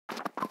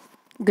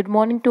Good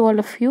morning to all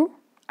of you.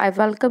 I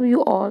welcome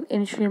you all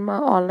in Shrima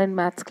online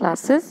maths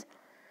classes.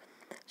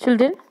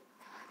 Children,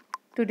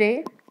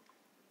 today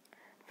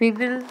we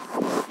will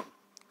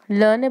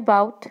learn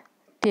about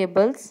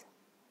tables.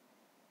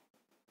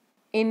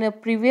 In a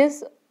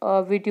previous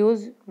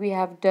videos, we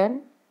have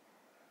done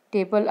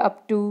table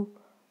up to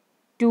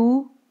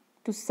 2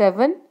 to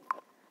 7.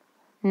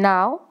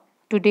 Now,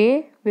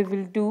 today we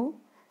will do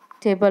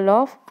table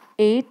of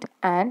 8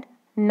 and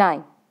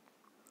 9.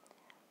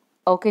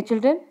 Okay,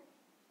 children?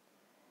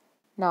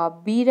 Now,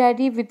 be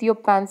ready with your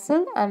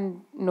pencil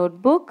and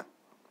notebook.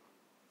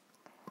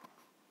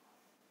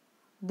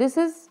 This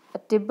is a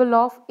table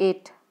of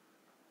 8.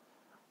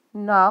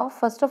 Now,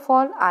 first of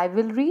all, I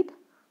will read.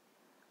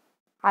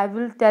 I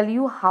will tell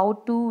you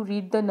how to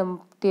read the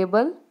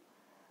table,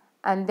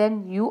 and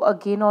then you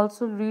again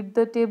also read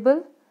the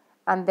table,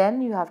 and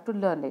then you have to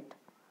learn it.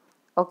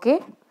 Okay?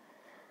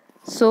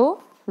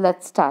 So,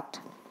 let's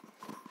start.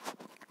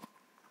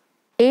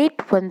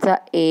 8 ones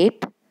are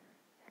 8,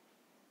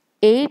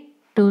 8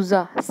 twos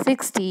are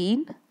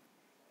 16,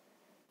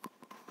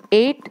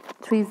 8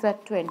 threes are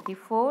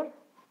 24,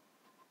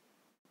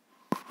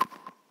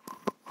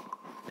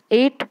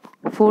 8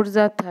 fours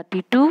are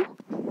 32,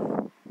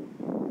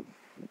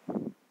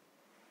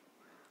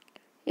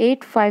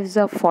 8 fives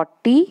are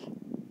 40,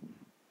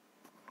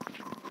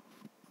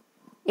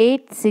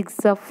 8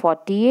 sixes are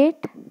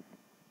 48,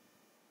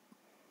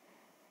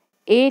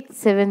 8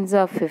 sevens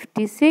are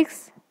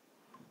 56,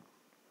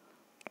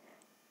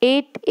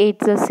 8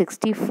 eights are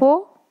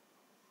 64,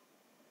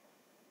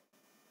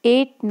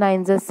 8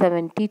 nines are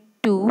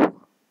 72,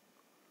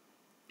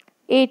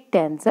 8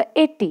 tens are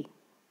 80.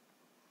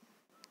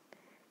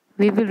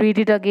 We will read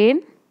it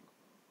again.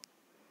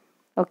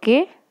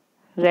 Okay,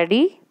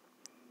 ready?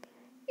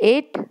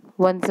 8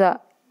 ones are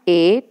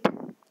 8,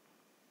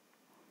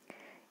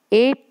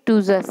 8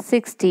 twos are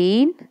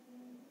 16,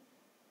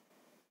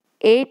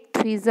 8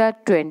 threes are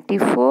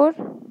 24,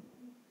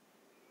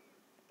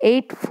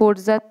 8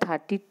 fours are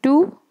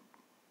 32,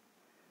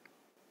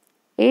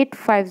 8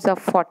 fives are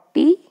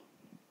 40,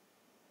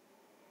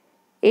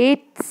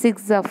 8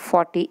 sixes are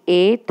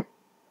 48,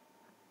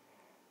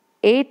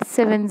 8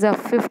 sevens are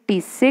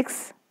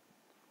 56,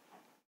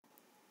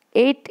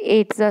 8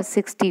 eights are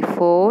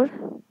 64,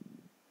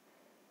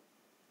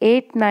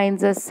 8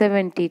 nines are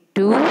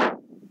 72,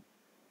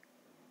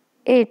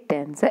 8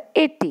 tens are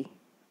 80.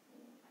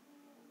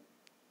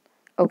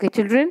 Okay,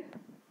 children,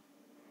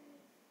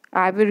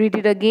 I will read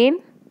it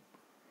again.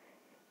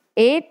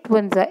 8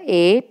 ones are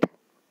 8,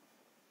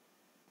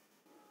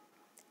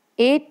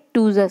 8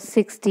 twos are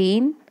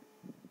 16,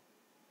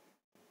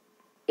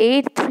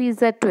 8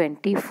 threes are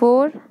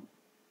 24,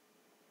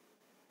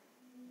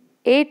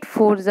 8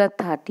 fours are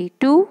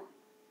 32,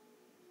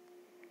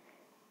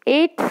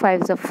 8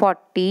 fives are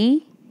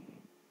 40,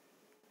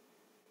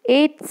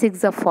 8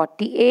 sixes are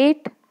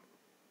 48,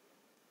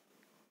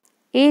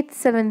 8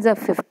 sevens are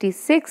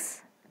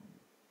 56,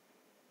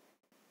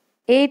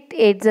 8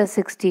 eights are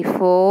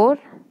 64,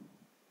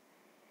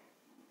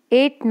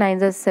 8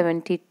 nines are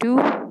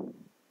 72,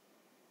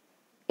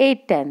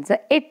 8 tens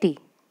are 80.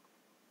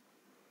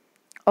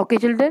 Okay,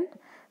 children,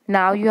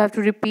 now you have to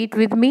repeat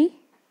with me.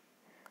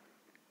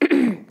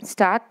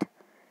 Start.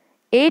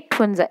 8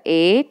 ones are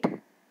 8,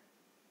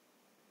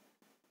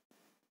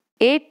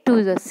 8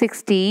 twos are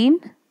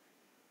 16,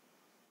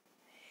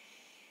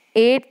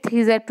 8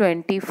 threes are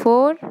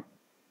 24,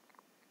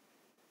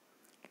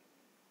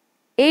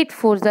 8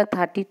 fours are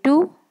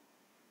 32,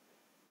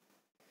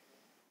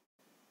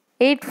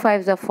 8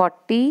 fives are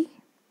 40,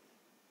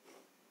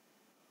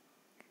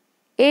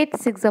 8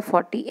 sixes are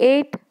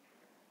 48,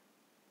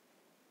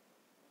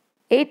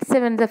 8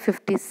 sevens are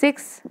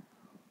 56,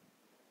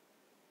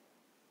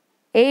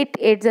 8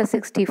 eights are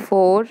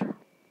 64,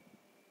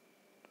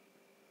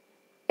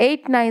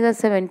 8 nines are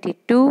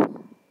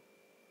 72,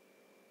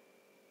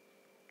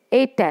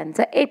 8 tens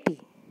are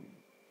 80.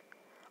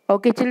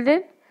 Okay,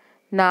 children,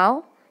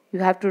 now you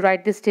have to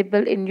write this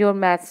table in your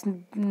maths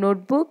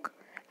notebook,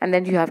 and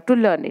then you have to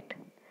learn it.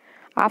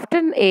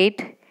 After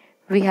 8,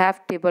 we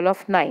have table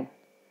of 9.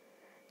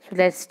 So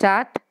let's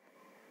start.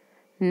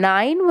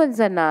 9 ones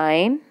are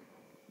 9,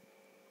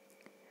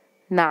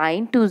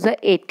 9 twos are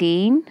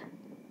 18,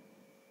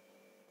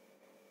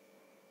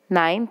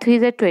 9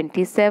 threes are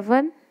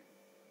 27,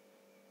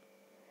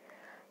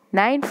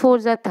 9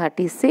 fours are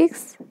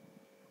 36,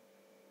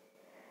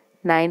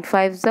 9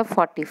 fives are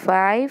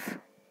 45,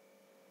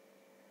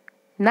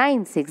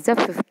 9 sixes are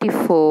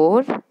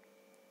 54,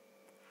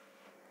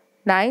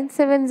 9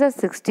 sevens are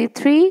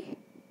 63,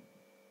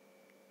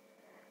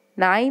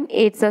 9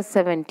 eights are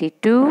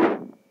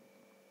 72,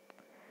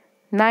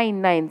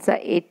 9 nines are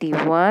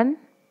 81,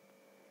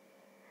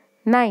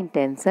 9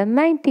 tens are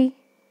 90.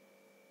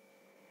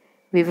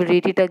 We will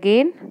read it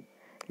again.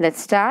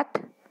 Let's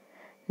start.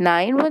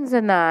 9 ones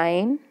are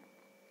 9,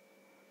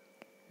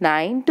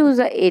 9 twos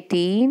are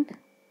 18,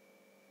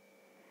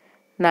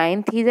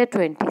 9 threes are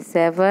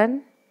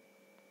 27,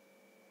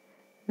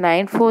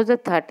 9 fours are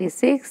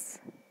 36,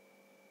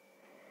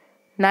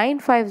 9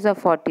 fives are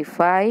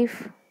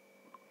 45,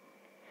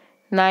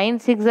 9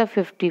 6 are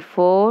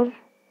 54.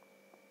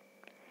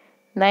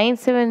 9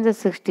 7 are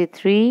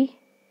 63.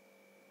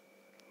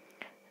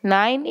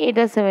 9 8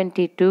 are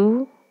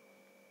 72.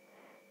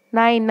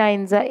 9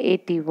 9 are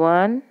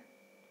 81.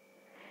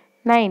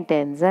 9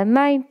 10 are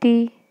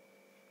 90.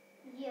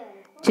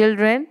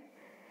 Children,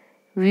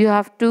 you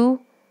have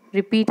to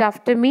repeat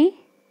after me.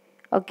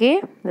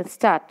 Okay, let's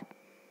start.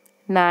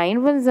 9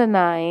 1s are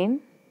 9.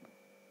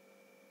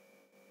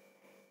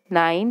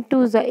 9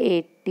 2s are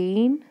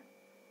 18.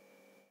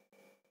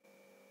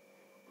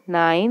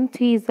 9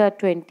 3s are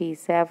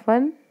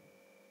 27.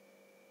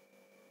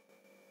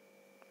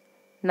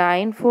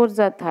 9 4s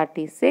are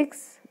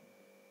 36.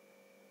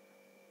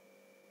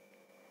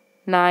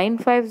 9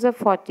 5s are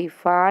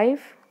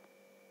 45.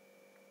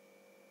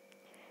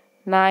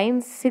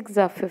 9 6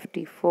 are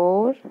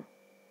 54.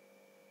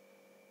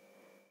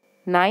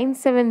 9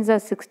 7s are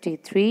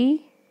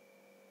 63.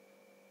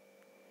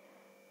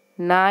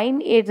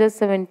 9 8s are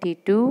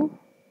 72.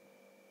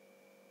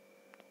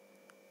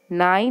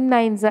 9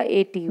 9s are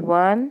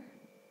 81.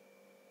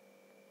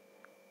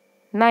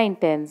 9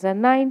 10s are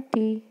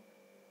 90.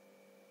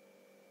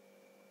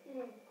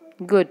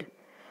 Good.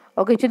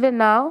 Okay, children,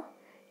 now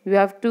you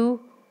have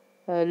to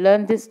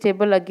learn this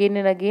table again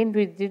and again.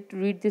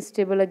 Read this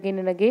table again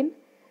and again.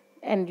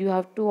 And you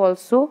have to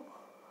also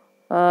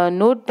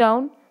note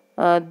down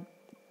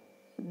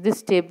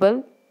these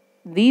tables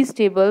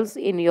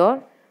in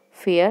your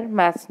fair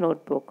maths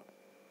notebook.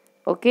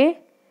 Okay,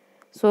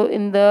 so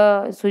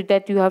so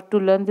that you have to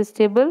learn this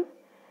table.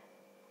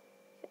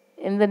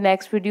 In the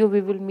next video we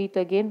will meet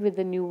again with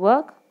the new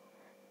work.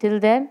 Till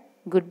then,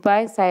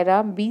 goodbye.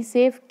 Sairam. Be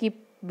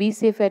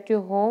safe at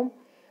your home.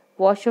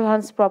 Wash your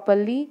hands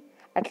properly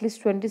at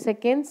least 20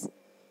 seconds,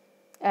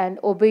 and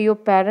obey your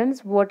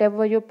parents.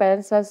 Whatever your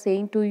parents are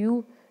saying to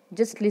you,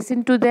 just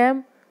listen to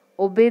them,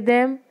 obey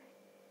them,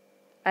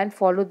 and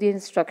follow the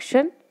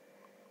instruction.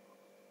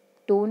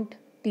 Don't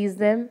tease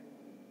them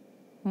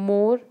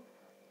more,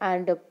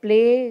 and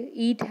play,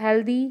 eat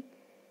healthy,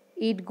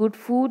 eat good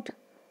food.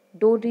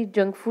 Don't eat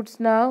junk foods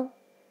now,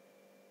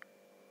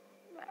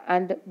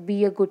 and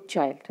be a good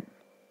child.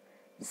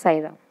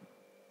 Saira.